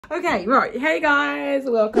Okay, right. Hey guys,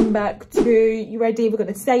 welcome back to, you ready? We're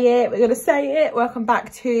gonna say it. Welcome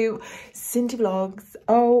back to Cindy Vlogs.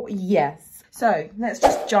 Oh yes. So let's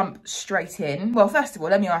just jump straight in. Well, first of all,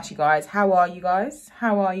 let me ask you guys, how are you guys?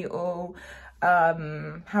 How are you all?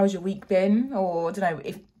 How's your week been? Or I don't know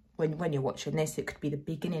if when you're watching this, it could be the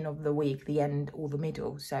beginning of the week, the end, or the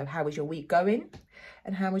middle. So how is your week going?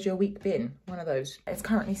 And how has your week been? One of those. It's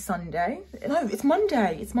currently Sunday. No, it's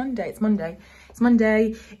Monday. It's Monday.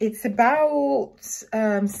 It's about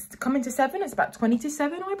coming to 7. It's about 20 to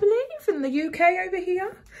 7, I believe, in the UK over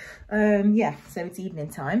here. Yeah, so it's evening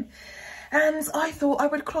time. And I thought I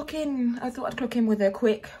would clock in. I thought I'd clock in with a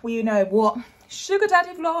quick, well, you know what, sugar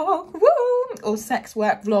daddy vlog, woo, or sex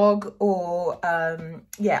work vlog, or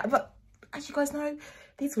yeah. But as you guys know,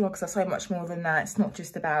 these vlogs are so much more than that. It's not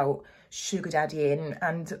just about sugar daddying.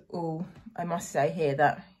 And oh, I must say here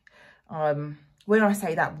that when I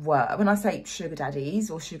say that word, when I say sugar daddies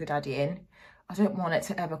or sugar daddying, I don't want it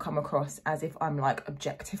to ever come across as if I'm like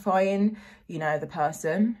objectifying, you know, the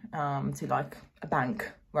person to like a bank,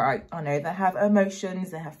 right? I know they have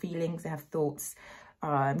emotions, they have feelings, they have thoughts.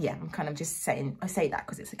 Yeah, I'm kind of just saying, I say that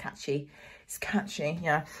because it's catchy,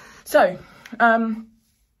 yeah. So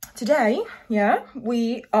today, yeah,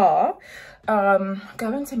 we are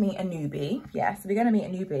going to meet a newbie. Yeah, so we're going to meet a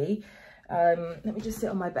newbie. Let me just sit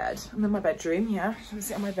on my bed. I'm in my bedroom, yeah. I'm gonna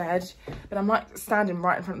sit on my bed, but I'm like standing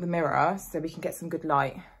right in front of the mirror so we can get some good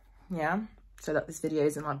light, yeah, so that this video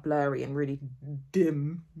isn't like blurry and really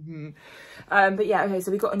dim. But yeah, okay, so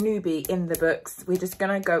we got a newbie in the books. We're just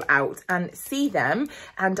gonna go out and see them,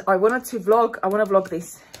 and I want to vlog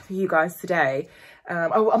this for you guys today.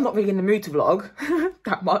 I'm not really in the mood to vlog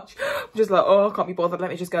that much. I'm just like, oh, I can't be bothered, let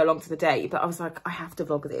me just go along to the date. But I was like, I have to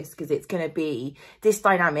vlog this because it's going to be this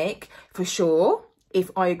dynamic for sure. If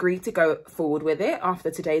I agree to go forward with it after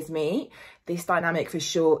today's meet, this dynamic for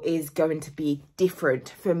sure is going to be different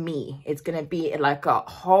for me. It's going to be like a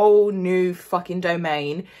whole new fucking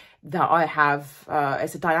domain that I have.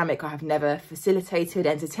 It's a dynamic I have never facilitated,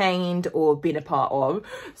 entertained, or been a part of.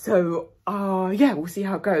 So yeah, we'll see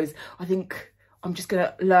how it goes. I think I'm just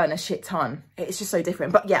gonna learn a shit ton. It's just so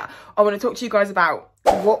different. But yeah, I want to talk to you guys about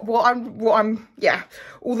what I'm yeah,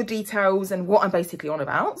 all the details and what I'm basically on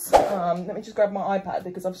about. Let me just grab my iPad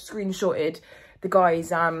because I've screenshotted the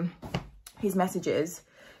guy's his messages.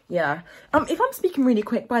 Yeah. If I'm speaking really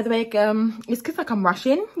quick, by the way, it's because like I'm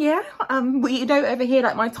rushing. Yeah. You know, over here,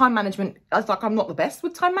 like my time management, I was like, I'm not the best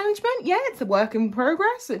with time management. Yeah, it's a work in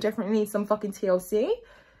progress. So it definitely needs some fucking TLC.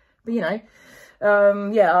 But you know.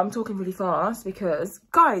 Yeah, I'm talking really fast because,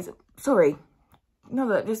 guys, sorry,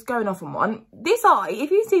 no, just going off on one. This eye, if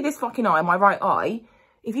you see this fucking eye, my right eye,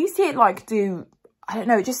 if you see it like do, I don't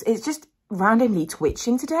know, it's just randomly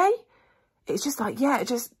twitching today. It's just like, yeah, it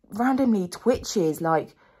just randomly twitches,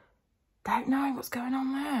 like, don't know what's going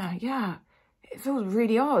on there. Yeah, it feels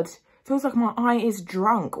really odd. It feels like my eye is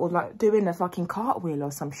drunk or like doing a fucking cartwheel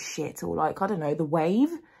or some shit, or like, I don't know, the wave.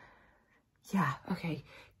 Yeah, okay.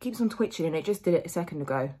 Keeps on twitching and it just did it a second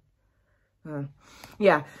ago.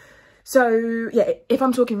 Yeah, so yeah, if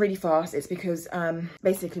I'm talking really fast, it's because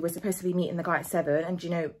basically we're supposed to be meeting the guy at 7, and do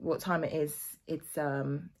you know what time it is? It's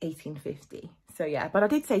 18:50. So yeah, but I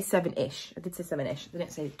did say 7-ish. I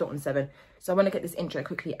didn't say dot on 7. So I want to get this intro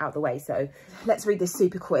quickly out the way. So let's read this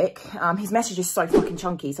super quick. His message is so fucking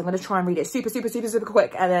chunky, so I'm going to try and read it super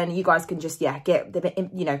quick, and then you guys can just, yeah, get the,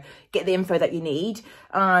 you know, get the info that you need.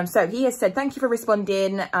 So he has said, thank you for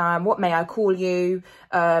responding. What may I call you?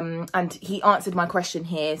 And he answered my question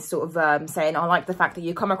here, sort of saying, I like the fact that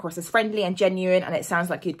you come across as friendly and genuine, and it sounds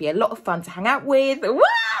like you'd be a lot of fun to hang out with. Wow,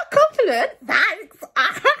 compliment, thanks.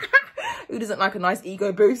 Who doesn't like a nice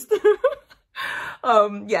ego boost?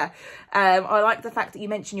 Yeah, I like the fact that you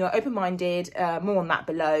mentioned you're open-minded. More on that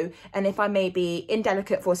below. And if I may be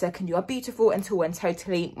indelicate for a second, you are beautiful and tall and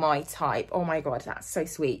totally my type. Oh my god, that's so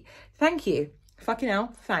sweet. Thank you. Fucking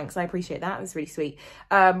hell, thanks, I appreciate that. It was really sweet.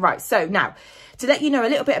 Right, so now to let you know a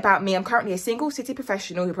little bit about me, I'm currently a single city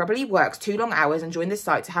professional who probably works 2 long hours and joined this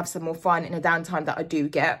site to have some more fun in a downtime that I do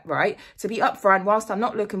get, right? To be upfront, whilst I'm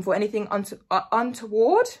not looking for anything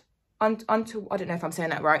untoward, I don't know if I'm saying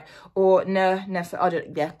that right, or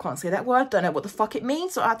can't say that word, don't know what the fuck it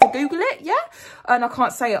means, so I have to Google it, yeah, and I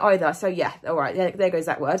can't say it either, so yeah, all right, there goes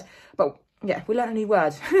that word. But yeah, we learned a new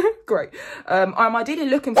word. Great. I'm ideally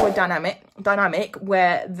looking for a dynamic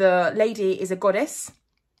where the lady is a goddess.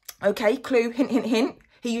 Okay, clue, hint.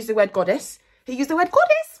 He used the word goddess. Wow!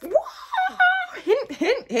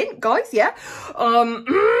 Hint, guys, yeah.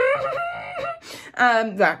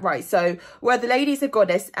 Right, so where the lady is a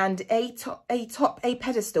goddess and a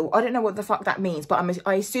pedestal. I don't know what the fuck that means, but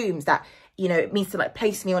I assumes that you know, it means to like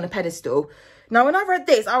place me on a pedestal. Now, when I read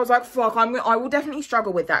this, I was like, fuck, I will definitely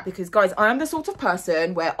struggle with that because, guys, I am the sort of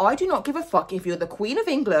person where I do not give a fuck if you're the Queen of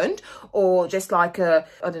England or just like a,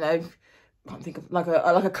 I don't know, I can't think of like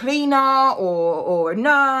a cleaner or a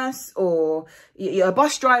nurse or a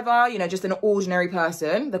bus driver, you know, just an ordinary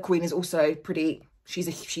person. The Queen is also pretty...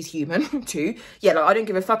 She's human too. Yeah, like I don't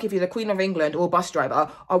give a fuck if you're the Queen of England or bus driver.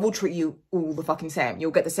 I will treat you all the fucking same.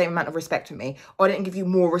 You'll get the same amount of respect from me. I don't give you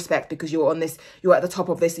more respect because you're at the top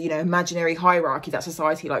of this, you know, imaginary hierarchy that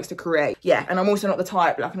society likes to create. Yeah, and I'm also not the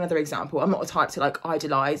type, like another example, I'm not the type to like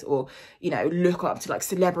idolize or, you know, look up to like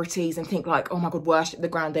celebrities and think like, oh my God, worship the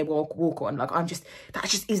ground they walk on. Like that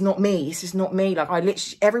just is not me. It's just not me. Like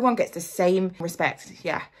everyone gets the same respect.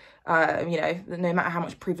 Yeah. You know, no matter how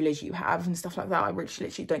much privilege you have and stuff like that, I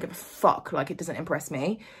literally don't give a fuck. Like, it doesn't impress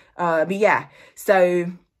me. But yeah, so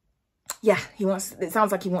yeah, it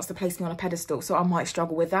sounds like he wants to place me on a pedestal. So I might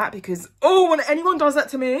struggle with that because, oh, when anyone does that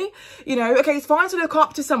to me, you know, okay, it's fine to look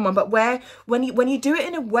up to someone, but when you do it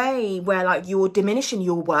in a way where like you're diminishing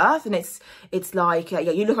your worth, and it's like, yeah,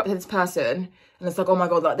 you look up to this person and it's like, oh my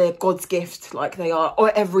God, like they're God's gift, like they are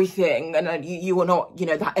everything, and then you are not, you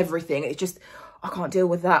know, that everything. It's just, I can't deal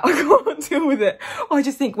with that. I can't deal with it. I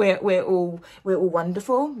just think we're all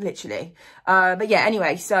wonderful, literally. But yeah,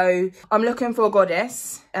 anyway, so I'm looking for a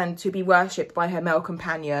goddess and to be worshipped by her male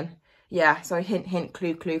companion. Yeah, so hint, hint,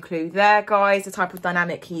 clue, clue, clue there, guys, the type of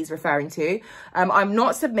dynamic he's referring to. I'm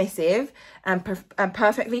not submissive and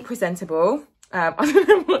perfectly presentable. I don't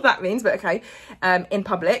know what that means, but okay, in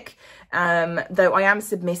public. Though I am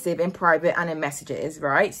submissive in private and in messages,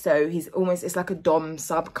 right? So it's like a dom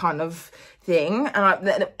sub kind of thing.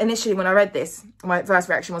 And initially when I read this, my first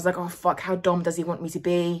reaction was like, oh fuck, how dom does he want me to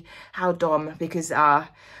be? How dom? Because yeah,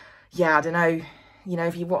 I don't know, you know,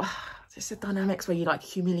 if you want just the dynamics where you like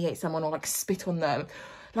humiliate someone or like spit on them.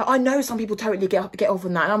 Like, I know some people totally get off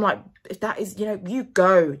on that. And I'm like, if that is, you know,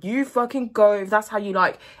 you fucking go. If that's how you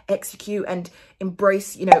like execute and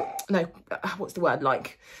embrace, you know, no, what's the word?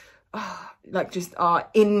 Like just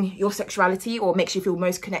in your sexuality, or makes you feel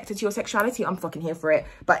most connected to your sexuality, I'm fucking here for it.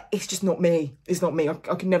 But it's just not me. It's not me. I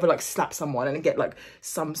can never like slap someone and get like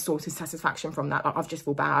some sort of satisfaction from that. I just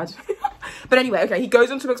feel bad. But anyway, okay, he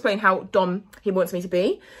goes on to explain how dom he wants me to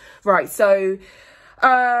be. Right, so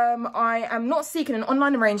I am not seeking an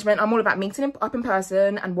online arrangement. I'm all about meeting up in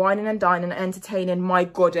person and wining and dining and entertaining my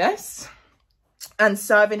goddess and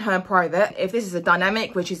serving her in private. If this is a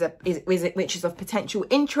dynamic which is of potential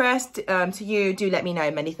interest to you, do let me know.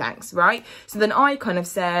 Many thanks. Right, so then I kind of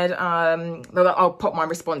said, I'll pop my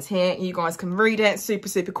response here. You guys can read it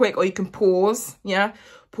super quick, or you can pause. Yeah,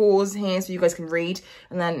 pause here so you guys can read,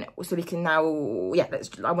 and then so we can now, yeah,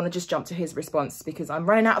 I want to just jump to his response because I'm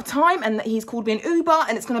running out of time and he's called me an Uber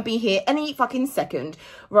and it's going to be here any fucking second,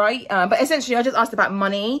 right? But essentially I just asked about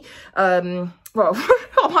money. Well,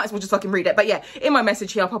 I might as well just fucking read it. But yeah, in my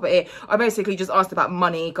message here, I'll pop it here. I basically just asked about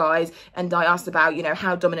money, guys. And I asked about, you know,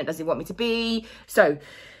 how dominant does he want me to be? So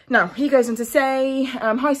now he goes on to say,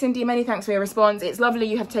 hi Cindy, many thanks for your response. It's lovely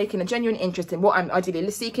you have taken a genuine interest in what I'm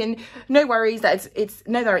ideally seeking. No worries that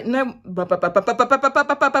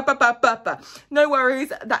no worries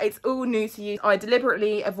that it's all new to you. I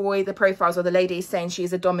deliberately avoid the profiles of the ladies saying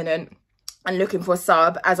she's a dominant and looking for a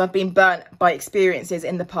sub, as I've been burnt by experiences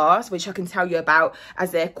in the past, which I can tell you about, as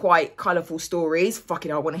they're quite colourful stories.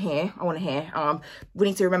 Fucking, I want to hear. We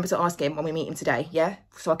need to remember to ask him when we meet him today, yeah?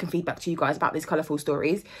 So I can feed back to you guys about these colourful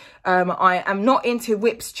stories. I am not into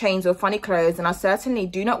whips, chains or funny clothes, and I certainly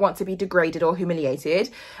do not want to be degraded or humiliated.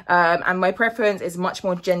 And my preference is much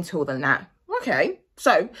more gentle than that. Okay.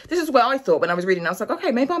 So this is what I thought when I was reading. I was like, okay,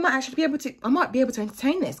 maybe I might be able to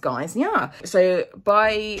entertain this, guys. Yeah. So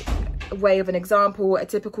by way of an example, a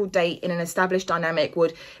typical date in an established dynamic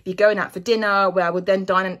would be going out for dinner, where I would then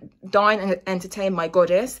dine and entertain my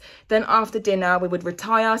goddess. Then after dinner, we would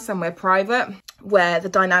retire somewhere private, where the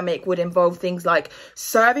dynamic would involve things like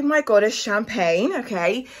serving my goddess champagne,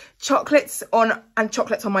 okay, chocolates on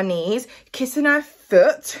my knees, kissing her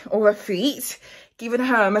foot or her feet, giving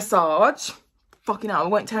her a massage. Fucking hell, I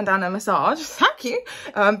won't turn down a massage. Thank you.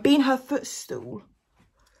 Being her footstool.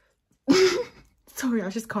 Sorry, I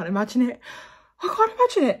just can't imagine it. I can't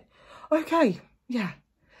imagine it. Okay, yeah.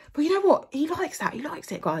 But you know what? He likes that. He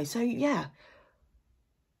likes it, guys. So, yeah.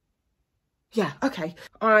 Yeah, okay.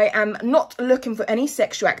 I am not looking for any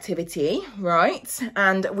sexual activity, right?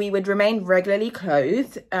 And we would remain regularly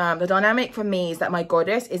clothed. The dynamic for me is that my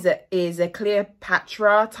goddess is a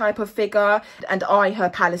Cleopatra type of figure, and I, her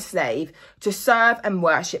palace slave, to serve and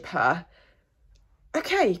worship her.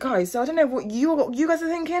 Okay, guys, so I don't know what you guys are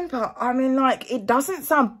thinking, but I mean, like, it doesn't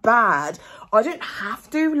sound bad. I don't have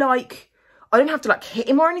to, like, I don't have to like hit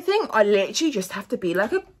him or anything. I literally just have to be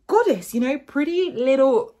like a goddess, you know, pretty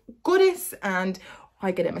little goddess. And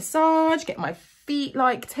I get a massage, get my feet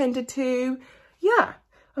like tended to. Yeah,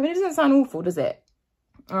 I mean, it doesn't sound awful, does it?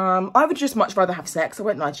 I would just much rather have sex. I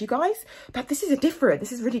won't lie to you guys, but this is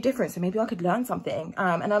really different. So maybe I could learn something.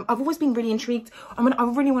 And I've always been really intrigued. I mean, I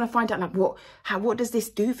really want to find out like what does this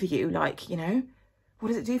do for you? Like, you know, what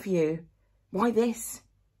does it do for you? Why this?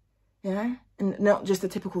 You know, and not just the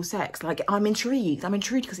typical sex. Like, I'm intrigued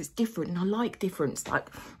because it's different and I like difference. Like,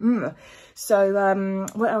 So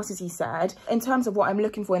what else has he said? In terms of what I'm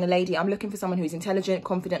looking for in a lady, I'm looking for someone who's intelligent,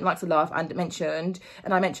 confident, likes to laugh, and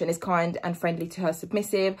I mentioned is kind and friendly to her,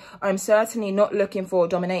 submissive. I'm certainly not looking for a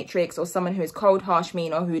dominatrix or someone who is cold, harsh,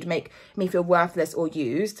 mean, or who would make me feel worthless or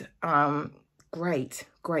used. Great,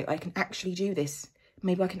 I can actually do this.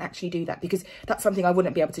 Maybe I can actually do that, because that's something I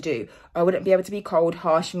wouldn't be able to do. I wouldn't be able to be cold,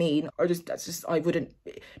 harsh, mean, or I wouldn't,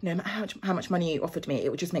 no matter how much money you offered me, it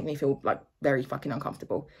would just make me feel like very fucking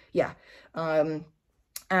uncomfortable. Yeah.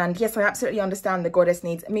 And yes, I absolutely understand the goddess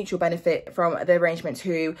needs mutual benefit from the arrangement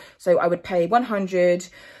too. So I would pay 100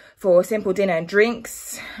 for simple dinner and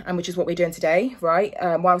drinks, and which is what we're doing today, right?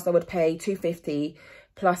 Whilst I would pay 250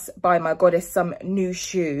 plus buy my goddess some new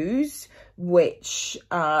shoes, which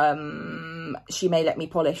she may let me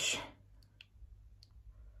polish.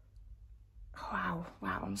 Wow,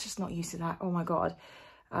 I'm just not used to that. Oh my God.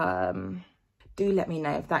 Do let me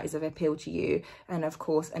know if that is of appeal to you, and of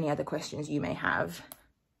course any other questions you may have.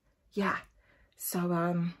 Yeah, so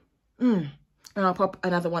and I'll pop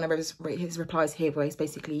another one of his replies here, where he's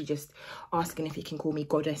basically just asking if he can call me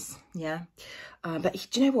goddess. Yeah, but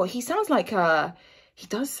do you know what, he sounds like he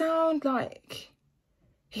does sound like,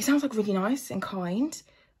 he sounds like really nice and kind.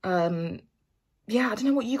 Yeah, I don't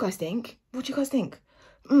know what you guys think. What do you guys think?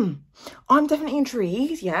 I'm definitely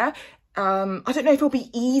intrigued, yeah. I don't know if it'll be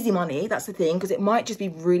easy money, that's the thing, because it might just be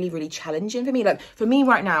really, really challenging for me. Like, for me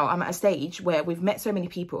right now, I'm at a stage where we've met so many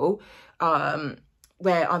people,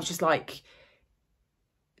 where I'm just like,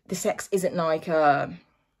 the sex isn't like,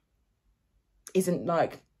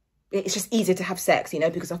 it's just easier to have sex, you know,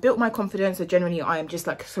 because I've built my confidence. So generally I am just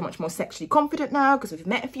like so much more sexually confident now, because we've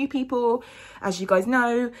met a few people, as you guys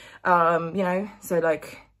know, you know, so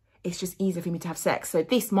like, it's just easier for me to have sex. So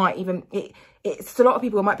this might even, it's a lot of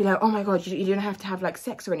people might be like, oh my God, you don't have to have like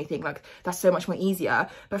sex or anything. Like, that's so much more easier.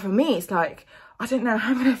 But for me, it's like, I don't know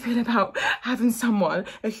how I'm going to feel about having someone,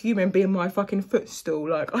 a human, being my fucking footstool.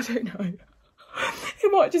 Like, I don't know.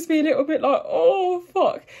 It might just be a little bit like, oh,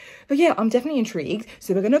 fuck. But yeah, I'm definitely intrigued.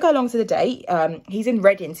 So we're going to go along to the date. He's in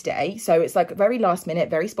Reading today. So it's like very last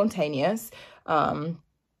minute, very spontaneous.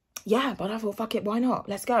 Yeah, but I thought, fuck it, why not?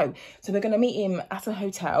 Let's go. So we're going to meet him at a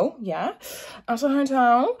hotel. Yeah, at a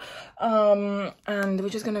hotel. And we're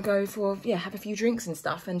just going to go for, yeah, have a few drinks and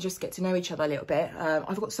stuff and just get to know each other a little bit.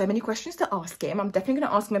 I've got so many questions to ask him. I'm definitely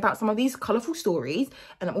going to ask him about some of these colourful stories.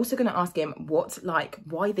 And I'm also going to ask him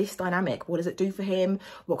why this dynamic? What does it do for him?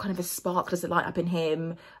 What kind of a spark does it light up in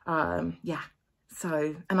him? Yeah.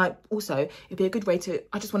 So, and it'd be a good way to,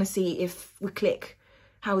 I just want to see if we click.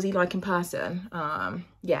 How is he like in person?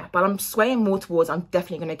 Yeah, but I'm swaying more towards, I'm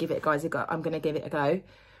definitely going to give it, guys, a go. I'm going to give it a go.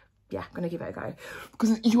 Yeah, I'm going to give it a go.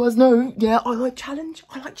 Because you guys know, yeah, I like challenge.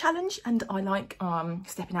 And I like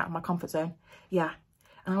stepping out of my comfort zone. Yeah,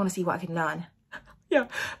 and I want to see what I can learn. Yeah,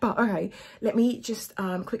 but okay, let me just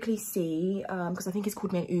quickly see, because I think he's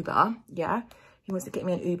called me an Uber. Yeah, he wants to get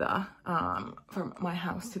me an Uber from my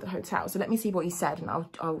house to the hotel. So let me see what he said, and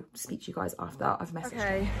I'll speak to you guys after I've messaged him.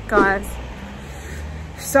 Okay, guys.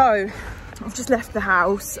 So, I've just left the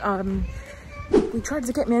house. We tried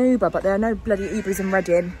to get me an Uber, but there are no bloody Ubers in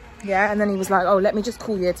Reading. Yeah, and then he was like, oh, let me just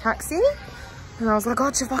call you a taxi. And I was like,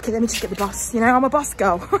 oh, fuck it, let me just get the bus. You know, I'm a bus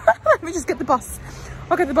girl. Let me just get the bus.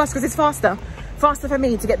 I'll get the bus because it's faster. Faster for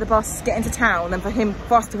me to get the bus, get into town, than for him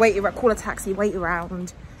for us to wait, call a taxi, wait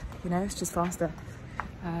around. You know, it's just faster.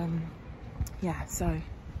 Yeah, so...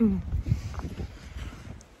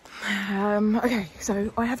 okay,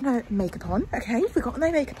 so I have no makeup on. Okay, we've got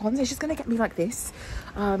no makeup on, so she's gonna get me like this.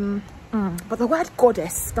 But the word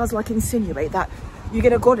goddess does like insinuate that you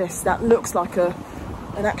get a goddess that looks like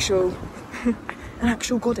an actual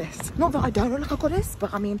goddess. Not that I don't look like a goddess,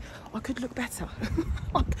 but I mean, I could look better.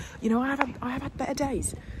 You know, I have had better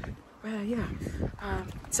days. Yeah.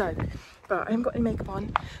 But I haven't got any makeup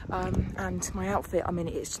on, and my outfit, I mean,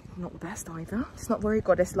 it's not the best either. It's not very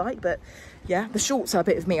goddess-like, but yeah, the shorts are a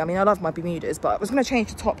bit of me. I mean, I love my Bermudas, but I was going to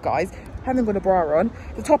change the top, guys. I haven't got a bra on.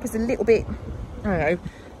 The top is a little bit, I don't know,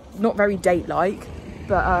 not very date-like,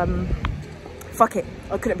 but fuck it.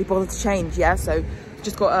 I couldn't be bothered to change, yeah? So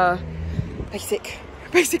just got a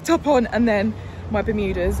basic top on, and then my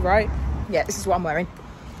Bermudas, right? yeah, this is what I'm wearing,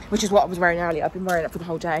 which is what I was wearing earlier. I've been wearing it for the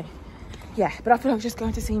whole day. Yeah, but I feel like just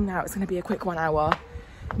going to see him now. It's going to be a quick 1 hour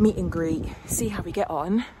meet and greet, see how we get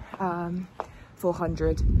on,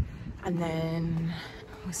 400, and then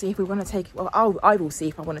we'll see if we want to take, well, I will see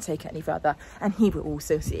if I want to take it any further, and he will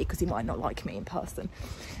also see, because he might not like me in person.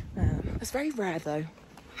 It's very rare though.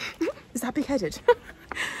 Is that big-headed?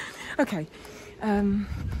 Okay,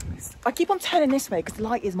 I keep on turning this way because the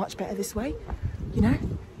light is much better this way, you know.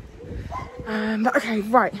 But okay,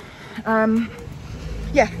 right,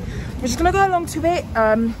 yeah, we're just gonna go along to it.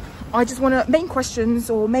 I just want to, main questions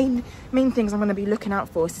or main things I'm going to be looking out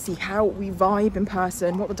for is to see how we vibe in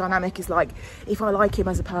person, what the dynamic is like, if I like him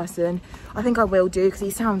as a person. I think I will do, because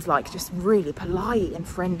he sounds like just really polite and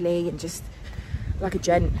friendly and just like a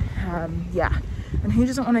gent. Yeah, and who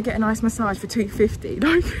doesn't want to get a nice massage for $2.50?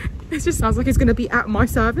 Like, it just sounds like it's going to be at my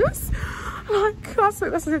service. Like, that's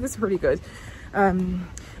really good. But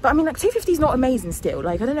I mean, like, $2.50 is not amazing still.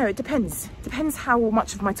 Like, I don't know, it depends how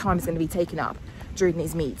much of my time is going to be taken up during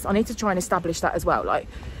these meets. I need to try and establish that as well. Like,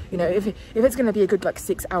 you know, if it's going to be a good like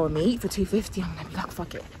 6 hour meet for $2.50, I'm going to be like,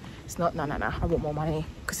 fuck it. It's not, no, I want more money,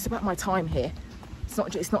 because it's about my time here.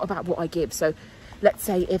 It's not about what I give. So let's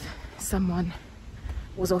say if someone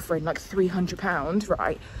was offering like £300,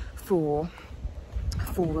 right, for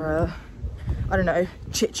I don't know,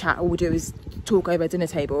 chit chat, all we do is talk over a dinner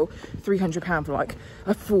table, £300 for like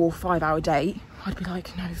a 4 or 5 hour date, I'd be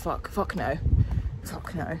like, no, fuck no.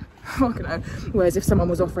 Whereas if someone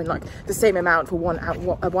was offering like the same amount for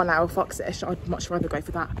a 1 hour fuck sesh, I'd much rather go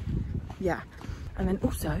for that. Yeah. And then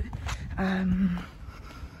also I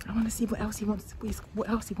want to see what else he wants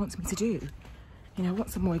me to do. You know, I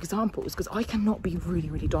want some more examples, because I cannot be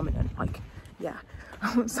really dominant. Like, yeah,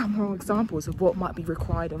 I want some more examples of what might be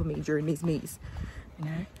required of me during these meets. You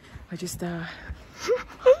know, I just I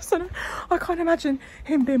can't imagine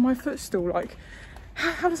him being my footstool. Like,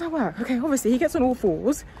 how does that work? Okay, obviously he gets on all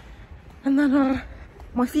fours, and then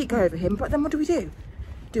my feet go over him. But then what do we do?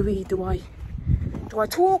 Do I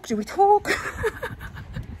talk? Do we talk?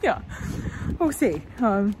 Yeah, we'll see.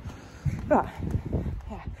 But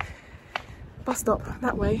yeah, bus stop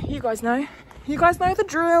that way. You guys know the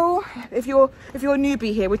drill. If you're a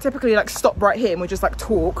newbie here, we typically like stop right here and we just like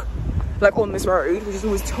talk, like on this road. We just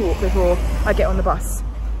always talk before I get on the bus.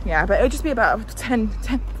 Yeah, but it'll just be about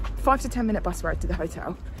 5 to 10 minute bus ride to the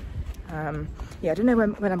hotel. Yeah, I don't know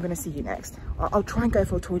when I'm going to see you next. I'll try and go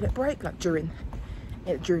for a toilet break like during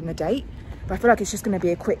the date, but I feel like it's just going to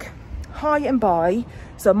be a quick hi and bye,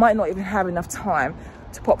 so I might not even have enough time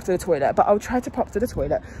to pop to the toilet, but I'll try to pop to the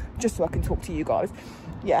toilet just so I can talk to you guys.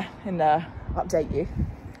 Yeah, and update you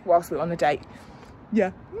whilst we're on the date.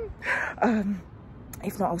 Yeah.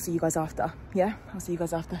 If not, I'll see you guys after. Yeah, I'll see you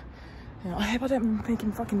guys after. Yeah, I hope I don't make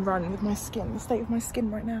him fucking run with my skin, the state of my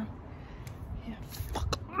skin right now. Yeah,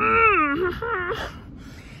 fuck.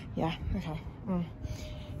 Yeah, okay.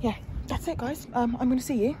 Yeah, that's it, guys. I'm gonna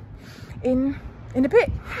see you in a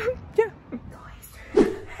bit. Yeah. Guys,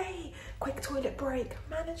 hey, quick toilet break.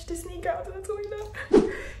 Managed to sneak out to the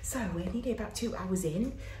toilet. So we're nearly about 2 hours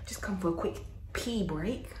in. Just come for a quick pee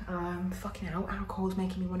break. Fucking hell, alcohol's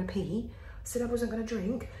making me want to pee. Said I wasn't gonna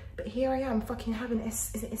drink, but here I am fucking having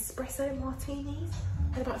is it espresso martinis?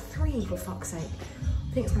 And about 3, for fuck's sake.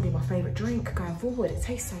 I think it's gonna be my favourite drink going forward. It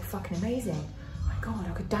tastes so fucking amazing. Oh my god,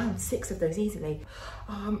 I could down 6 of those easily.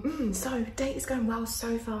 So date is going well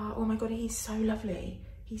so far. Oh my god, he's so lovely.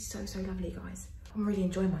 He's so lovely, guys. I'm really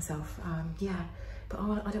enjoying myself. Yeah, but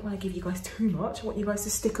I don't want to give you guys too much. I want you guys to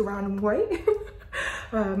stick around and wait.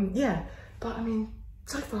 Yeah, but I mean,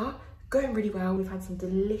 so far going really well. We've had some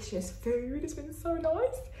delicious food. It's been so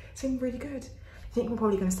nice. It's been really good. I think we're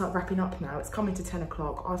probably going to start wrapping up now. It's coming to 10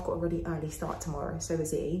 o'clock. I've got a really early start tomorrow, so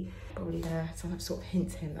is he. Probably going to sort of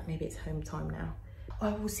hint him that maybe it's home time now. I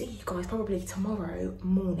will see you guys probably tomorrow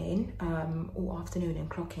morning or afternoon and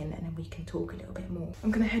clock in, and then we can talk a little bit more.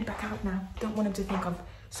 I'm going to head back out now. Don't want him to think I've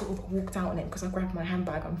sort of walked out on it, because I grabbed my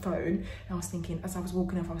handbag and phone, and I was thinking, as I was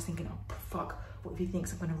walking off, I was thinking, oh fuck, what if he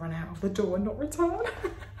thinks I'm going to run out of the door and not return?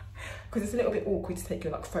 Because it's a little bit awkward to take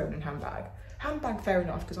your like phone and handbag. Handbag, fair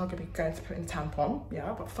enough, because I'm going to be going to put in a tampon,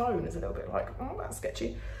 yeah, but phone is a little bit like, oh, that's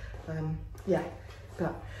sketchy. Yeah,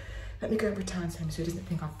 but let me go and return to him so he doesn't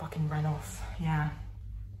think I fucking ran off. Yeah.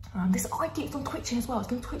 This eye keeps on twitching as well. It's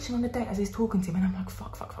been twitching on the date as he's talking to me, and I'm like,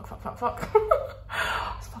 fuck.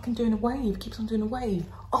 It's fucking doing a wave, keeps on doing a wave.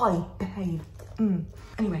 I behave.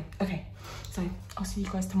 Anyway, okay, so I'll see you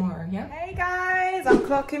guys tomorrow, yeah? Hey guys, I'm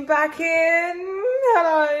clocking back in.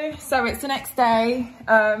 Hello. So it's the next day.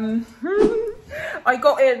 I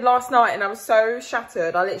got in last night and I was so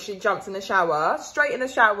shattered. I literally jumped in the shower, straight in the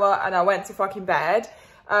shower, and I went to fucking bed.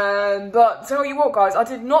 But tell you what, guys, I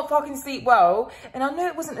did not fucking sleep well, and I knew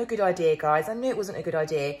it wasn't a good idea, guys. I knew it wasn't a good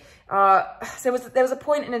idea. So there was a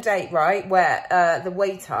point in a date, right, where the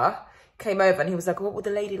waiter came over and he was like, what would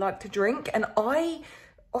the lady like to drink? And I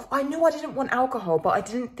knew I didn't want alcohol, but I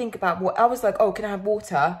didn't think about what. I was like, oh, can I have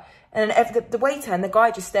water? And the waiter and the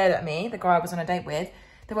guy just stared at me, the guy I was on a date with.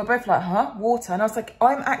 They were both like, huh, water? And I was like,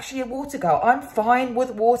 I'm actually a water girl. I'm fine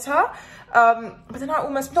with water. But then I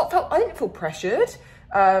almost I didn't feel pressured.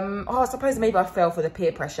 I suppose maybe I fell for the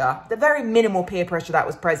peer pressure, the very minimal peer pressure that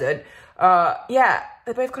was present. Yeah,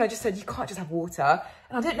 they both kind of just said, you can't just have water.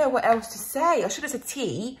 And I didn't know what else to say. I should have said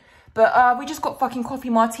tea, but we just got fucking coffee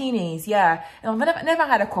martinis, yeah. And I've never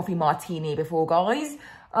had a coffee martini before, guys.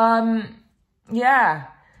 Yeah,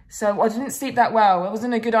 so I didn't sleep that well. It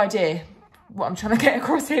wasn't a good idea. What I'm trying to get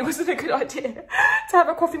across here wasn't a good idea to have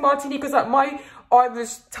a coffee martini, because like I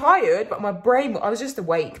was tired, but my brain, I was just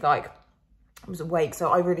awake, like I was awake,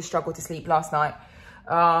 so I really struggled to sleep last night.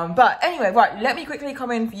 But anyway, right, let me quickly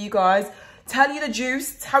come in for you guys, tell you the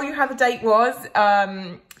juice, tell you how the date was,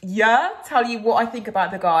 yeah, tell you what I think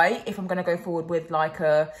about the guy, if I'm going to go forward with like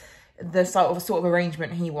the sort of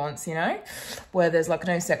arrangement he wants, you know, where there's like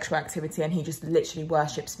no sexual activity and he just literally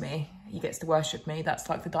worships me. He gets to worship me. That's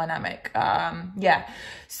like the dynamic. Yeah.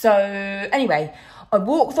 So anyway, I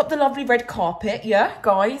walked up the lovely red carpet. Yeah,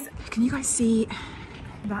 guys. Can you guys see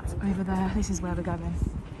that over there? This is where we're going.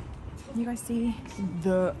 Can you guys see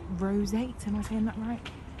the rosette? Am I saying that right?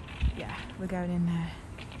 Yeah, we're going in there.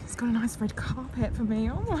 It's got a nice red carpet for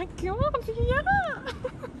me. Oh my God, yeah.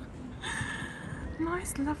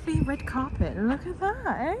 Nice, lovely red carpet. Look at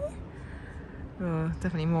that, eh? Oh,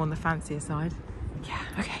 definitely more on the fancier side. Yeah,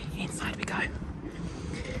 okay, inside we go.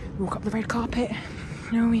 Walk up the red carpet.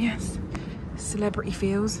 Oh yes, celebrity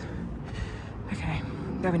feels. Okay,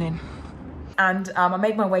 going in. And I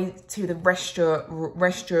made my way to the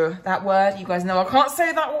restaurant, that word, you guys know I can't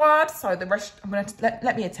say that word. So the I'm gonna,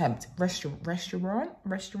 let me attempt. Restaurant,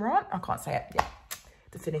 I can't say it, yeah.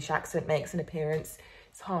 The Finnish accent makes an appearance.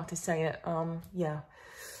 It's hard to say it, yeah.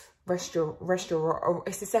 Restaurant,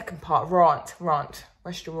 it's the second part, restaurant.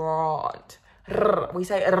 We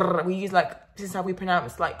say, we use like, this is how we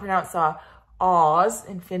pronounce our R's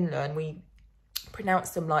in Finland. We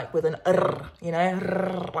pronounce them like with an you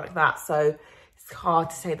know, like that. So it's hard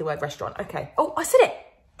to say the word restaurant. Okay. Oh, I said it.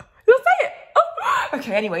 Did I say it? Oh.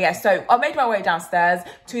 Okay, anyway, yeah. So I made my way downstairs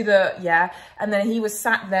to the, yeah. And then he was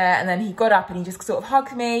sat there and then he got up and he just sort of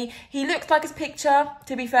hugged me. He looked like his picture,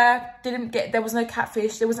 to be fair. There was no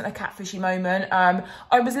catfish. There wasn't a catfishy moment.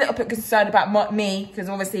 I was a little bit concerned about me because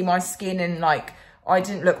obviously my skin and like, I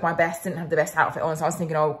didn't look my best, didn't have the best outfit on. So I was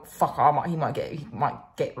thinking, oh, fuck, he might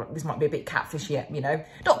get, this might be a bit catfishy, you know.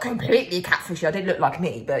 Not completely catfishy. I did look like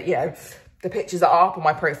me, but, you know, the pictures that are up on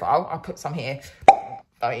my profile, I put some here.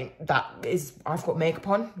 I mean, I've got makeup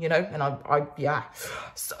on, you know, and yeah.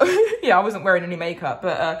 So, yeah, I wasn't wearing any makeup.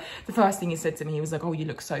 But the first thing he said to me, he was like, oh, you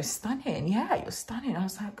look so stunning. Yeah, you're stunning. I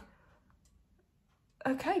was like,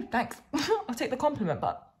 okay, thanks. I'll take the compliment,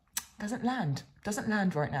 but doesn't land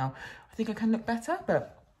right now. I think I can look better,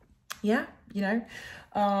 but yeah, you know.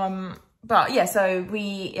 But yeah, so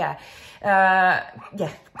we,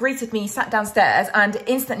 greeted me, sat downstairs, and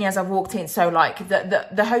instantly as I walked in, so like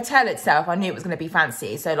the hotel itself, I knew it was going to be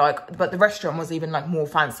fancy. So like, but the restaurant was even like more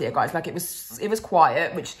fancier, guys. Like it was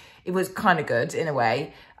quiet, which it was kind of good in a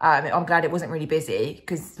way. I'm glad it wasn't really busy,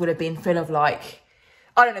 because it would have been full of like,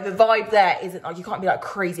 I don't know, the vibe there isn't like, you can't be like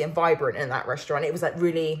crazy and vibrant in that restaurant. It was like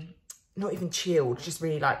really, not even chilled, just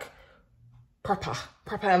really like proper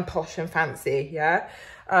and posh and fancy, yeah.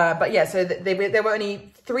 But yeah, so there were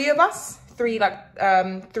only three of us, three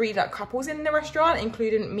couples in the restaurant,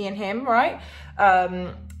 including me and him, right?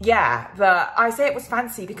 Yeah, but I say it was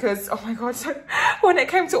fancy because, oh my God, so when it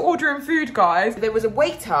came to ordering food, guys, there was a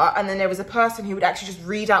waiter and then there was a person who would actually just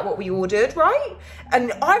read out what we ordered, right?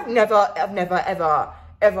 And I've never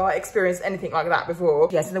ever experienced anything like that before.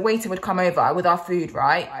 Yeah, so the waiter would come over with our food,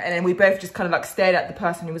 right? And then we both just kind of like stared at the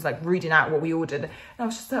person who was like reading out what we ordered. And I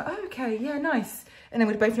was just like, oh, okay, yeah, nice. And then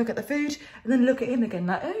we'd both look at the food and then look at him again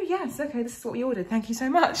like, oh yes, okay, this is what we ordered. Thank you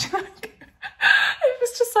so much. It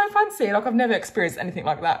was just so fancy. Like I've never experienced anything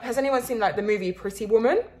like that. Has anyone seen like the movie Pretty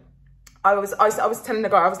Woman? I was telling the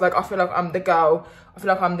guy, I was like, I feel like I'm the girl. I feel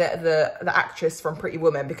like I'm the actress from Pretty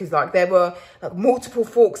Woman, because like there were like multiple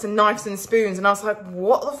forks and knives and spoons, and I was like,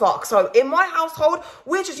 what the fuck? So in my household,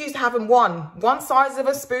 we're just used to having one size of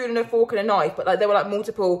a spoon and a fork and a knife, but like there were like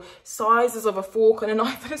multiple sizes of a fork and a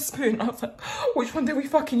knife and a spoon. I was like, which one do we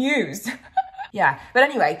fucking use? Yeah, but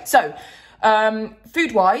anyway, so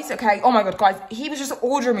Food wise, okay, oh my god, guys, he was just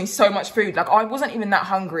ordering me so much food. Like, I wasn't even that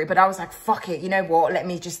hungry, but I was like, fuck it, you know what,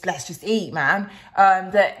 let's just eat, man.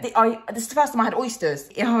 This is the first time I had oysters.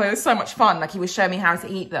 You know, it was so much fun. Like, he was showing me how to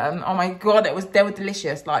eat them. Oh my god, they were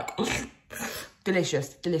delicious. Like,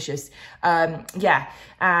 delicious. Yeah.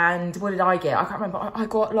 And what did I get? I can't remember. I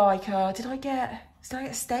got like, did I get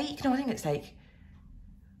a steak? No, I think it's steak.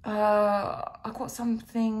 I got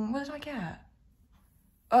something, what did I get?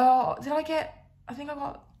 I think I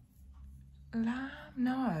got lamb?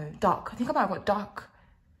 No, duck. I think I might have got duck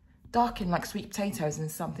and like sweet potatoes and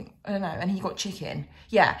something. I don't know. And he got chicken.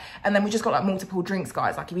 Yeah. And then we just got like multiple drinks,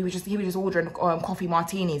 guys. Like he was just ordering coffee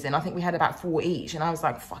martinis, and I think we had about 4 each. And I was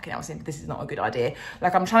like, fucking hell, this is not a good idea.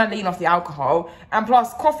 Like, I'm trying to lean off the alcohol, and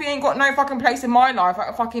plus coffee ain't got no fucking place in my life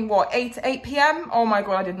at fucking what, 8 p.m. Oh my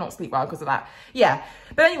god, I did not sleep well because of that. Yeah.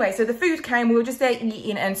 But anyway, so the food came, we were just there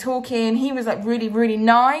eating and talking. He was like really, really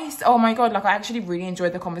nice. Oh my god, like I actually really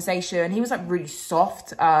enjoyed the conversation. He was like really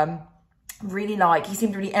soft. Really, like, he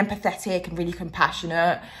seemed really empathetic and really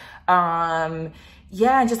compassionate.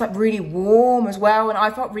 Yeah, and just like really warm as well. And I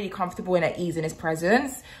felt really comfortable and at ease in his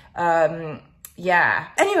presence. Yeah.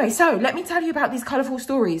 Anyway, so let me tell you about these colourful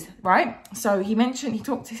stories, right? So he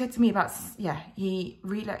said to me about, yeah, he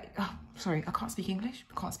really, oh, sorry, I can't speak English.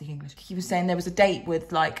 He was saying there was a date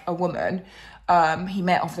with like a woman he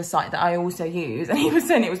met off the site that I also use, and he was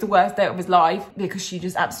saying it was the worst date of his life because she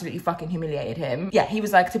just absolutely fucking humiliated him. Yeah, he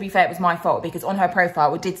was like, to be fair, it was my fault because on her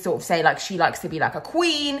profile it did sort of say like she likes to be like a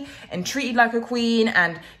queen and treated like a queen,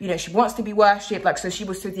 and you know, she wants to be worshipped. Like, so she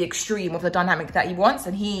was to the extreme of the dynamic that he wants,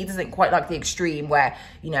 and he doesn't quite like the extreme where,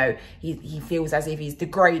 you know, he feels as if he's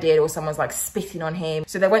degraded or someone's like spitting on him.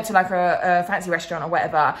 So they went to like a fancy restaurant or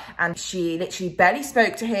whatever, and she literally barely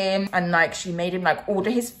spoke to him, and like she made him like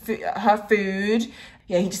order her food.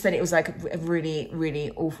 Yeah, he just said it was like a really,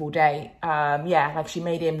 really awful day. Yeah, like she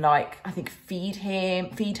made him like, I think feed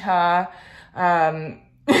her.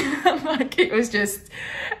 Like it was just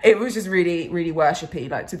really, really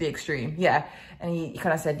worshipy, like to the extreme. Yeah. And he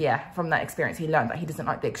kind of said, yeah, from that experience, he learned that he doesn't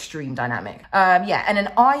like the extreme dynamic. Yeah, and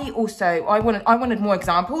then I wanted more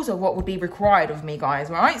examples of what would be required of me, guys,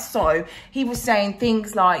 right? So he was saying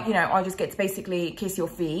things like, you know, I just get to basically kiss your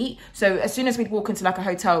feet. So as soon as we'd walk into like a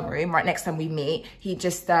hotel room, right, next time we meet, he'd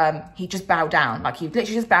just bow down. Like he'd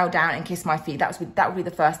literally just bow down and kiss my feet. That would be the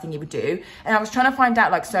first thing he would do. And I was trying to find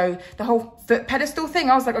out, like, so the whole foot pedestal thing,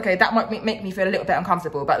 I was like, okay, that might make me feel a little bit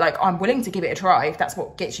uncomfortable, but like, I'm willing to give it a try if that's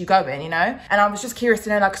what gets you going, you know? And I was just curious to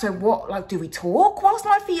know, like, so what, like, do we talk whilst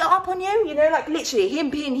my feet are up on you? You know, like literally him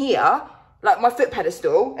being here, like my foot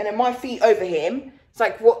pedestal, and then my feet over him. It's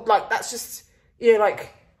like, what, like, that's just, you know,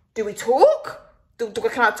 like, do we talk? Can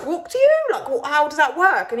I talk to you? Like, how does that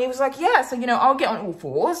work? And he was like, yeah, so, you know, I'll get on all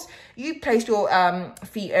fours. You place your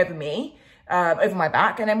feet over me, over my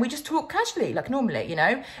back, and then we just talk casually, like normally, you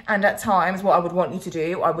know? And at times, what I would want you to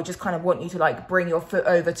do, I would just kind of want you to like bring your foot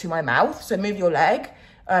over to my mouth. So move your leg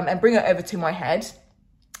and bring it over to my head.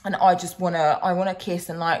 And I wanna kiss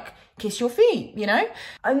and like kiss your feet, you know?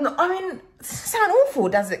 And I mean, sound awful,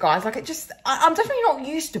 does it, guys? Like, I'm definitely not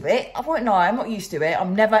used to it. I won't lie, I'm not used to it. I've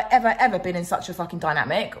never, ever been in such a fucking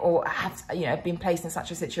dynamic, or have, you know, been placed in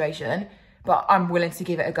such a situation. But I'm willing to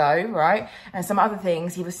give it a go, right? And some other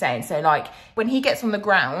things he was saying. So like when he gets on the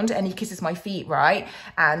ground and he kisses my feet, right?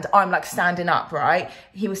 And I'm like standing up, right?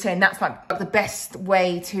 He was saying that's like the best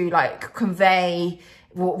way to like convey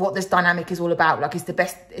what this dynamic is all about. Like it's the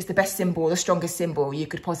best symbol, the strongest symbol you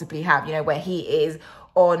could possibly have, you know, where he is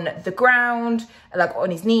on the ground, like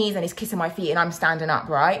on his knees, and he's kissing my feet and I'm standing up,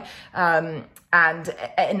 right? And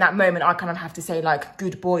in that moment, I kind of have to say like,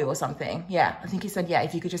 good boy or something. Yeah, I think he said, yeah,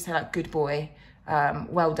 if you could just say like, good boy,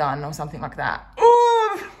 well done or something like that.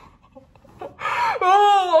 Oh,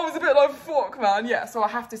 I was a bit like, fuck, man. Yeah, so I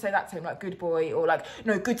have to say that to him, like, good boy, or like,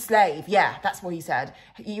 no, good slave. Yeah, that's what he said.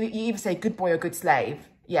 You either say good boy or good slave.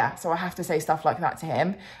 Yeah, so I have to say stuff like that to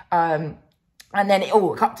him. And then it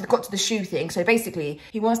got to the shoe thing. So basically,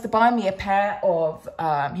 he wants to buy me a pair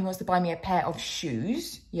of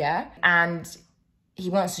shoes, yeah, and he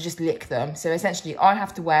wants to just lick them. So essentially, I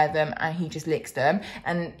have to wear them, and he just licks them.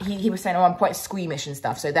 And he was saying, oh, I'm quite squeamish and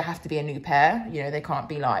stuff, so there have to be a new pair. You know, they can't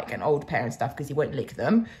be like an old pair and stuff because he won't lick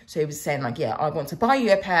them. So he was saying like, yeah, I want to buy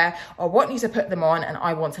you a pair. I want you to put them on, and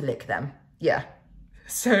I want to lick them. Yeah.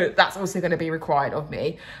 So that's also going to be required of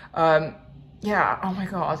me. Yeah. Oh my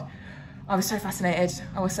god. I was so fascinated.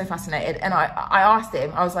 And I asked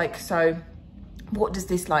him, I was like, so what does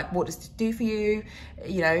this do for you?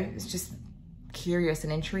 You know, it's just curious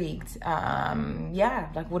and intrigued. Yeah,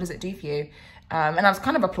 like, what does it do for you? And I was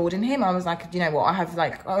kind of applauding him. I was like, you know what, I have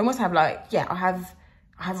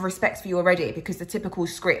I have respect for you already, because the typical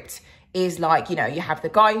script is like, you know, you have the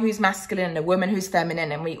guy who's masculine and the woman who's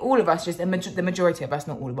feminine, and all of us just, the majority of us,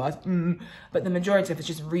 not all of us, but the majority of us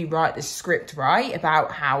just rewrite the script, right,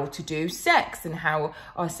 about how to do sex and how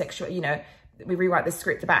our sexual, you know, we rewrite the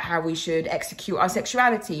script about how we should execute our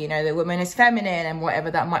sexuality. You know, the woman is feminine and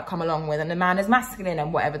whatever that might come along with, and the man is masculine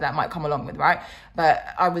and whatever that might come along with, right? But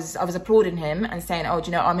I was applauding him and saying, oh, do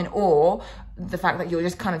you know, I'm in awe the fact that you're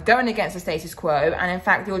just kind of going against the status quo, and in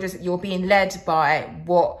fact you're being led by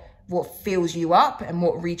what fills you up and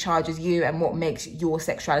what recharges you and what makes your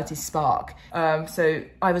sexuality spark. So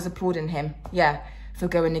I was applauding him, yeah, for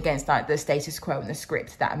going against like the status quo and the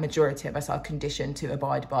script that a majority of us are conditioned to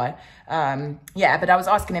abide by. Yeah, but I was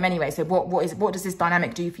asking him anyway, so what does this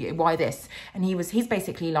dynamic do for you? Why this? And he's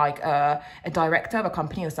basically like a director of a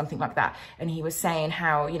company or something like that. And he was saying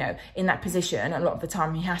how, you know, in that position, a lot of the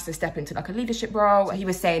time he has to step into like a leadership role. He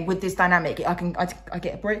was saying with this dynamic, I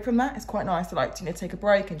get a break from that. It's quite nice to like, you know, take a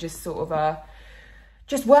break and just sort of,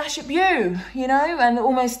 just worship you know, and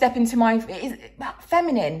almost step into my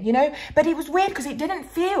feminine, you know. But it was weird because it didn't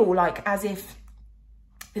feel like as if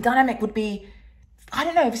the dynamic would be, I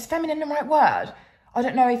don't know if it's feminine the right word. I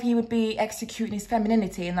don't know if he would be executing his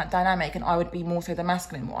femininity in that dynamic and I would be more so the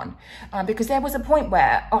masculine one. Because there was a point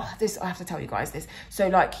where, I have to tell you guys this. So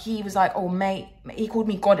like, he was like, oh mate, he called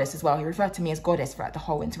me goddess as well. He referred to me as goddess throughout the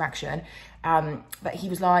whole interaction. But he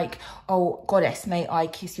was like, oh goddess, may I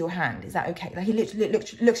kiss your hand? Is that okay? Like he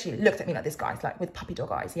literally looked at me like this, guys, like with puppy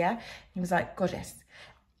dog eyes, yeah? He was like, goddess,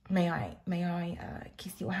 may I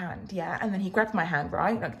kiss your hand? Yeah. And then he grabbed my hand,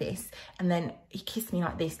 right, like this. And then he kissed me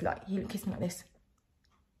like this, like he kissed me like this.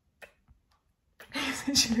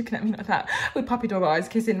 She's looking at me like that with puppy dog eyes,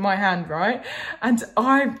 kissing my hand, right? And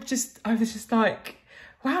I was just like,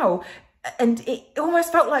 wow. And it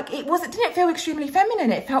almost felt like it didn't feel extremely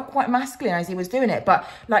feminine. It felt quite masculine as he was doing it, but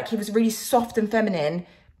like he was really soft and feminine.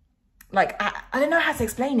 Like, I don't know how to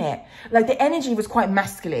explain it. Like the energy was quite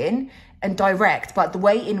masculine and direct, but the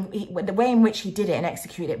way in which he did it and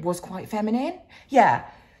executed it was quite feminine. Yeah.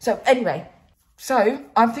 So anyway, so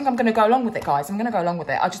I think I'm going to go along with it, guys. I'm going to go along with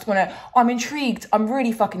it. I'm intrigued. I'm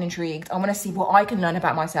really fucking intrigued. I want to see what I can learn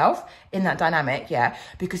about myself in that dynamic, yeah?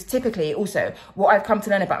 Because typically also what I've come to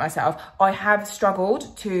learn about myself, I have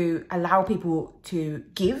struggled to allow people to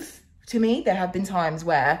give to me. There have been times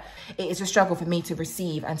where it is a struggle for me to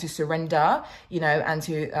receive and to surrender, you know, and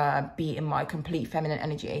to be in my complete feminine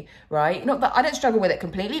energy, right? Not that I don't struggle with it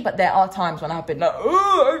completely, but there are times when I've been like,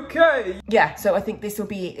 oh, okay. Yeah, so I think this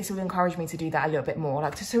will encourage me to do that a little bit more,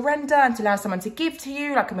 like to surrender and to allow someone to give to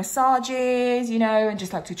you, like a massages, you know, and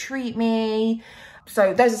just like to treat me.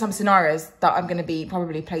 So those are some scenarios that I'm going to be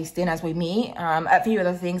probably placed in as we meet. A few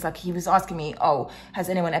other things, like he was asking me, oh, has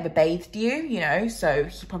anyone ever bathed you? You know, so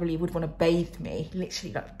he probably would want to bathe me,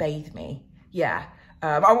 literally like bathe me. Yeah.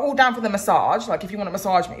 I'm all down for the massage. Like if you want to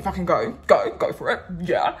massage me, if I can go for it.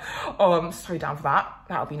 Yeah. So down for that.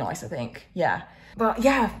 That would be nice, I think. Yeah. But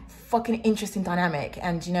yeah, fucking interesting dynamic.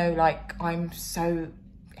 And you know, like I'm so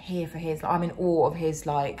here for his, like, I'm in awe of his,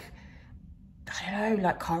 like, I don't know,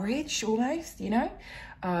 like courage almost, you know?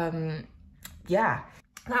 Yeah,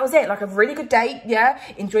 that was it. Like a really good date, yeah?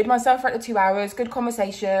 Enjoyed myself for like the 2 hours, good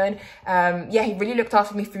conversation. Yeah, he really looked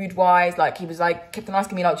after me food-wise. Like he was like, kept on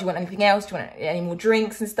asking me like, do you want anything else? Do you want any more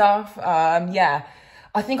drinks and stuff? Yeah,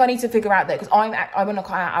 I think I need to figure out that, because I want to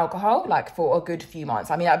cut out alcohol like for a good few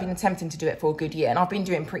months. I mean, I've been attempting to do it for a good year and I've been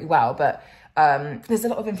doing pretty well, but there's a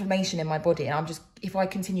lot of inflammation in my body, and I'm just, if I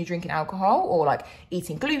continue drinking alcohol or like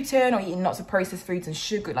eating gluten or eating lots of processed foods and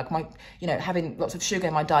sugar, like my, you know, having lots of sugar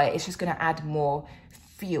in my diet, it's just going to add more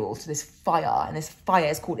fuel to this fire, and this fire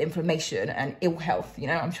is called inflammation and ill health. You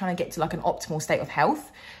know, I'm trying to get to like an optimal state of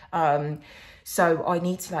health. So I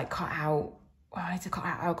need to like I need to cut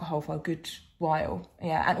out alcohol for a good while.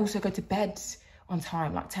 Yeah. And also go to bed on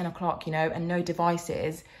time, like 10 o'clock, you know, and no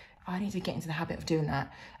devices. I need to get into the habit of doing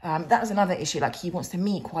that. That was another issue. Like he wants to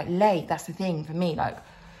meet quite late. That's the thing for me. Like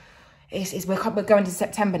we're going to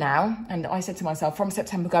September now. And I said to myself, from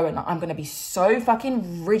September going, like, I'm going to be so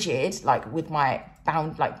fucking rigid, like with my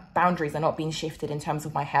boundaries are not being shifted in terms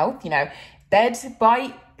of my health, you know, bed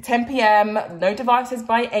by 10 p.m, no devices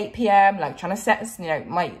by 8 p.m, like trying to set, you know,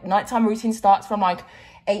 my nighttime routine starts from like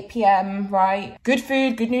 8 p.m, right? Good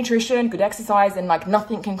food, good nutrition, good exercise, and like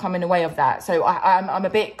nothing can come in the way of that. So I'm a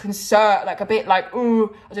bit concerned, like a bit like,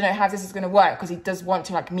 ooh, I don't know how this is going to work, because he does want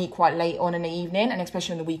to like meet quite late on in the evening, and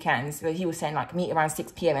especially on the weekends. So he was saying like meet around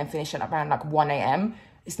 6 p.m. and finish at around like 1 a.m.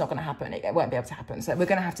 It's not going to happen. It won't be able to happen. So we're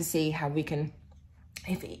going to have to see how we can,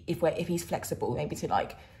 if he's flexible, maybe to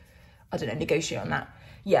like, I don't know, negotiate on that.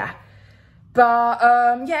 Yeah. But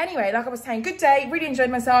yeah, anyway, like I was saying, good day, really enjoyed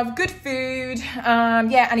myself, good food.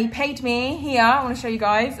 Yeah, and he paid me here. I want to show you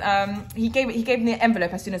guys. He gave me the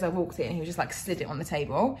envelope as soon as I walked in. He was just like slid it on the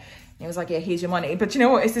table. He was like, yeah, here's your money. But you know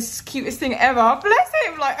what? It's the cutest thing ever. Bless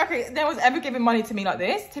him. Like, okay, no one's ever given money to me like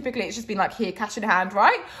this. Typically, it's just been like, here, cash in hand,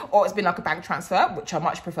 right? Or it's been like a bank transfer, which I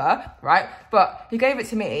much prefer, right? But he gave it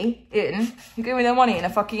to me he gave me the money in a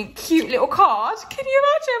fucking cute little card. Can you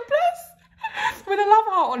imagine? Bless. With a love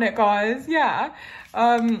heart on it, guys. Yeah.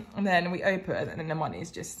 And then we open, and then the money is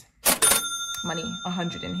just money,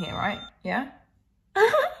 100 in here, right? Yeah.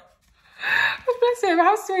 Bless him,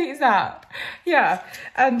 how sweet is that? Yeah.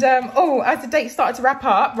 And oh, as the date started to wrap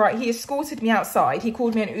up, right, he escorted me outside. He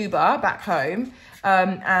called me an Uber back home.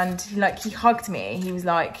 And like he hugged me. He was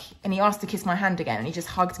like, and he asked to kiss my hand again, and he just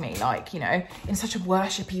hugged me, like, you know, in such a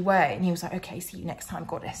worshipy way. And he was like, okay, see you next time,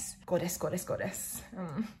 goddess, goddess, goddess, goddess.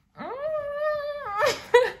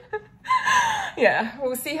 Yeah,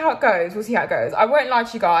 we'll see how it goes. We'll see how it goes. I won't lie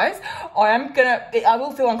to you guys. I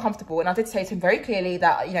will feel uncomfortable. And I did say to him very clearly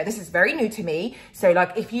that, you know, this is very new to me. So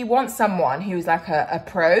like, if you want someone who's like a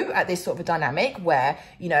pro at this sort of a dynamic where,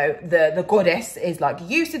 you know, the goddess is like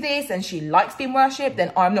used to this and she likes being worshipped,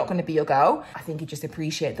 then I'm not going to be your girl. I think you just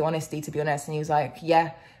appreciate the honesty, to be honest. And he was like,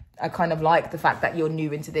 yeah, I kind of like the fact that you're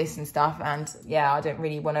new into this and stuff. And yeah, I don't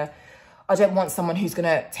want someone who's going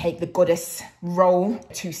to take the goddess role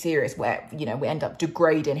too serious where, you know, we end up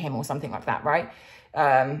degrading him or something like that, right?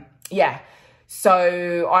 Yeah.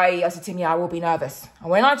 So I said to him, yeah, I will be nervous. I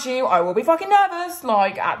won't lie to you, I will be fucking nervous,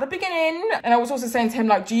 like, at the beginning. And I was also saying to him,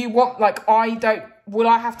 like, do you want, like, will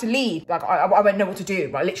I have to lead? Like, I won't know what to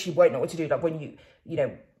do. I literally won't know what to do. Like, when you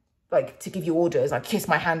know, like, to give you orders, like, kiss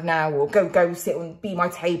my hand now, or go sit and be my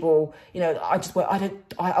table. You know,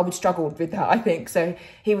 I would struggle with that, I think. So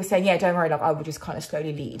he was saying, yeah, don't worry, like, I would just kind of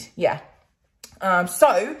slowly lead. Yeah.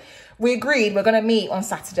 So we agreed we're going to meet on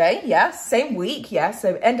Saturday. Yeah. Same week. Yeah.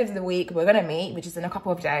 So end of the week, we're going to meet, which is in a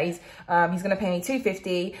couple of days. He's going to pay me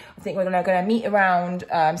 $250. I think we're going to meet around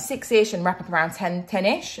 6-ish and wrap up around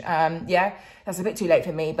 10-ish. Yeah. That's a bit too late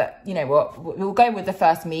for me, but you know what? We'll go with the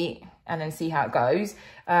first meet and then see how it goes.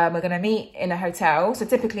 We're going to meet in a hotel. So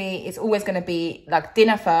typically it's always going to be like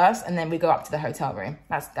dinner first, and then we go up to the hotel room.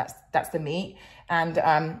 That's the meet.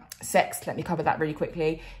 And sex, let me cover that really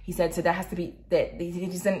quickly. He said, so there has to be, he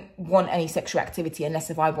doesn't want any sexual activity unless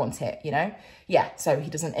if I want it, you know? Yeah, so he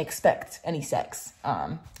doesn't expect any sex.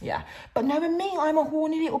 Yeah. But knowing me, I'm a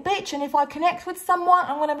horny little bitch. And if I connect with someone,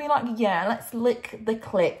 I'm going to be like, yeah, let's lick the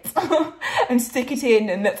clit and stick it in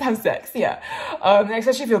and let's have sex. Yeah.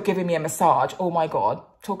 Especially if you're giving me a massage. Oh my God.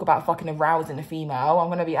 Talk about fucking arousing a female. I'm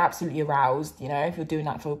going to be absolutely aroused, you know, if you're doing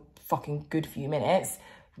that for a fucking good few minutes.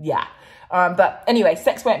 Yeah. But anyway,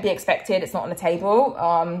 sex won't be expected. It's not on the table,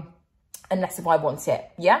 unless if I want it.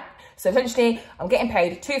 Yeah. So essentially I'm getting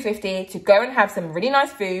paid $250 to go and have some really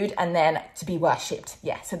nice food and then to be worshipped.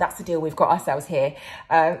 Yeah. So that's the deal we've got ourselves here.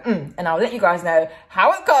 And I'll let you guys know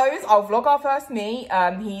how it goes. I'll vlog our first meet.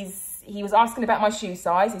 He was asking about my shoe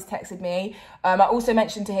size. He's texted me. I also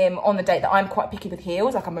mentioned to him on the date that I'm quite picky with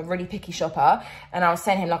heels. Like, I'm a really picky shopper. And I was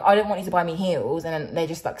saying to him, like, I don't want you to buy me heels. And then they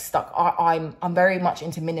just like stuck. I'm very much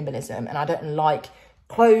into minimalism, and I don't like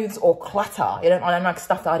clothes or clutter. I don't like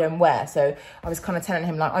stuff that I don't wear. So I was kind of telling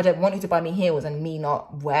him, like, I don't want you to buy me heels and me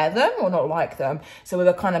not wear them or not like them. So we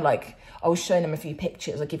were kind of like, I was showing him a few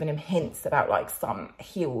pictures or giving him hints about like some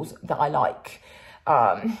heels that I like.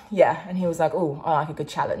 Yeah, and he was like, oh, I like a good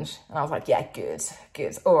challenge. And I was like, yeah, good,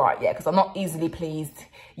 all right, yeah, because I'm not easily pleased.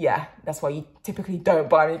 Yeah, that's why you typically don't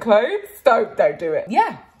buy me clothes. Don't do it.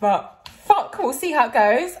 Yeah, but fuck, we'll see how it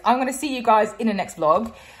goes. I'm gonna see you guys in the next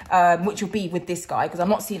vlog, which will be with this guy, because I'm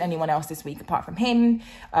not seeing anyone else this week apart from him.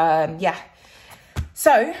 Yeah,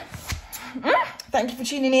 so thank you for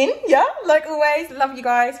tuning in. Yeah, like always, love you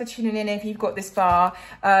guys for tuning in if you've got this far.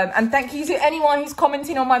 And thank you to anyone who's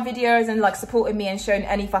commenting on my videos and like supporting me and showing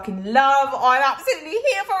any fucking love. I'm absolutely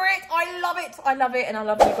here for it. I love it, and I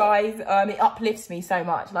love you guys. It uplifts me so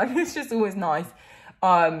much. Like, it's just always nice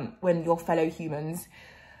when your fellow humans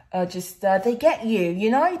are just they get you, you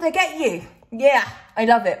know, they get you. Yeah, I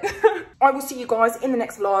love it. I will see you guys in the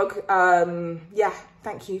next vlog. Yeah,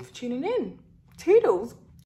 thank you for tuning in. Toodles.